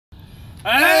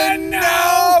And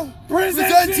now,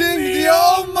 presenting the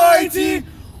almighty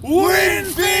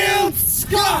Winfield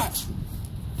Scott!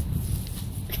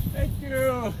 Thank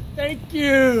you, thank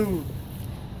you,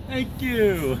 thank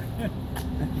you.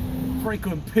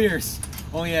 Franklin Pierce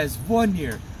only has 1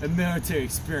 year of military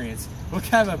experience. What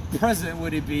kind of a president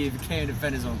would he be if he can't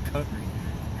defend his own country?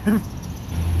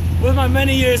 With my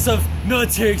many years of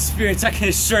military experience, I can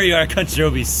assure you our country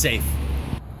will be safe.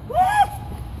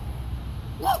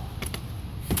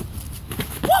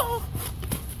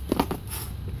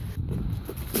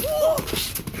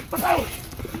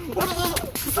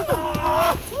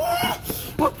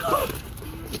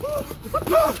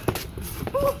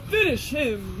 Finish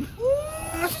him!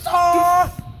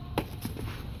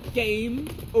 Game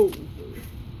over.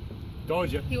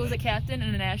 Told you. He was a captain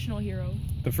and a national hero.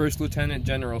 The first lieutenant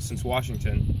general since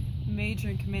Washington. Major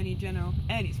and commanding general,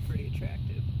 and he's pretty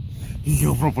attractive.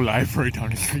 You'll probably life right down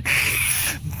the street.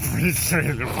 Pretty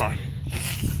straight the fun.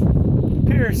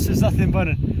 Pierce is nothing but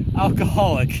an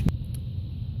alcoholic.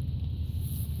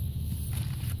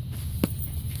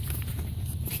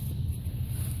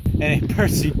 And a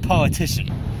pursy politician.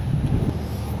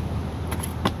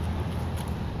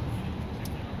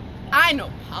 I know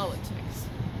politics.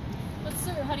 But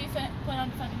sir, how do you plan on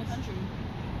defending the country?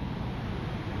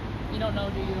 You don't know,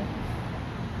 do you?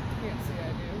 Can't say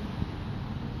I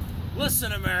do.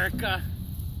 Listen, America.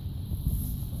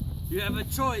 You have a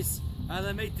choice.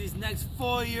 Either make these next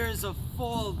 4 years of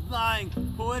full lying,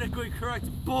 politically correct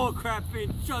bullcrap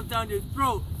being shoved down your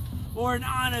throat, or an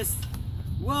honest,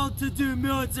 well-to-do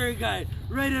military guy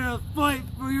ready to fight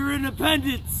for your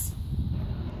independence.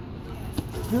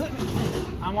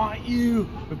 I want you,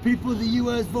 the people of the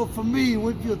U.S., vote for me,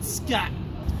 Winfield Scott,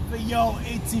 for your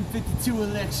 1852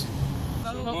 election.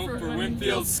 Vote for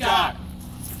Winfield Scott.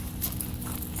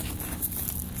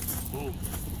 Boom.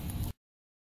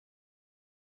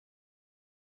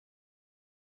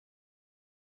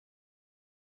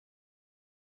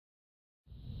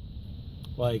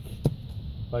 Like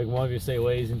one of you say,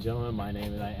 ladies and gentlemen, my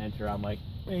name, and I enter, I'm like,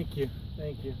 thank you,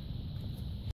 thank you.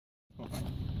 You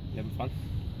having fun?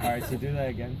 Alright, so do that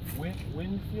again.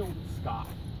 Winfield Scott.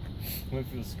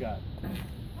 Winfield Scott.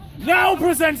 Now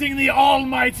presenting the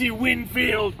almighty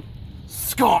Winfield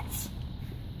Scott.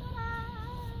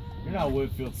 You're not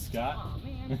Winfield Scott. Oh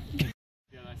man.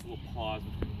 Yeah, nice little pause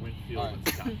between Winfield and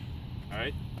Scott. All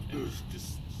right, and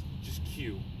just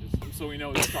cue, just so we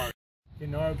know it's start.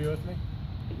 Can Nora be with me?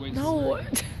 No. I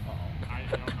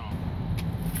don't know.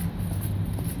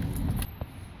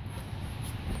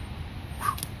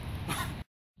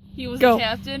 He was a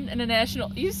captain and a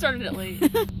national. You started it late.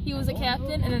 He was a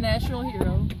captain and a national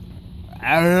hero.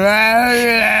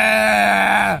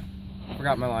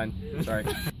 Forgot my line. Sorry.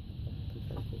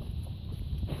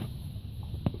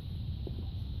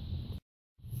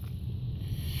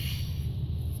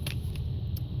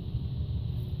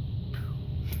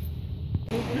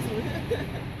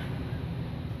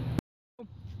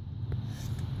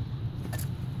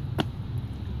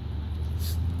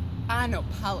 I know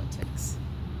politics.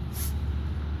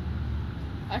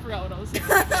 I forgot what I was saying.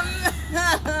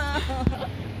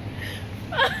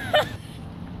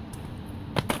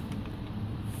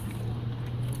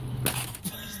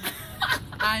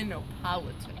 I know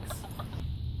politics.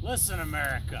 Listen,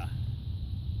 America.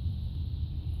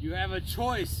 You have a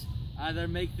choice. Either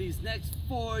make these next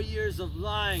 4 years of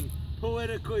lying,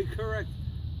 politically correct.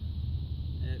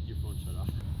 Your phone shut off.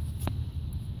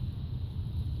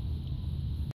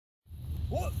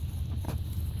 What?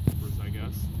 First, I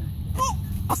guess.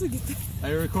 Are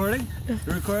you recording?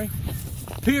 You're recording?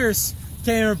 Pierce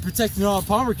can't even protect Noah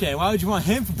Palmer can. Why would you want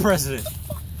him for president?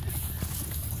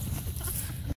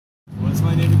 What's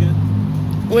my name again?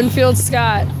 Winfield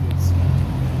Scott. I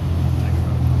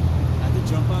have to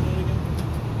jump on it again?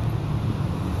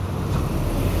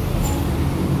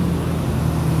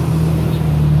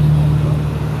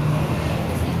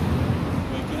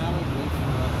 Wait, can I have a break for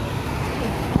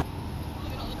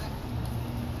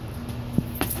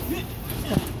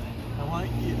I want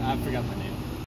you. I forgot my name.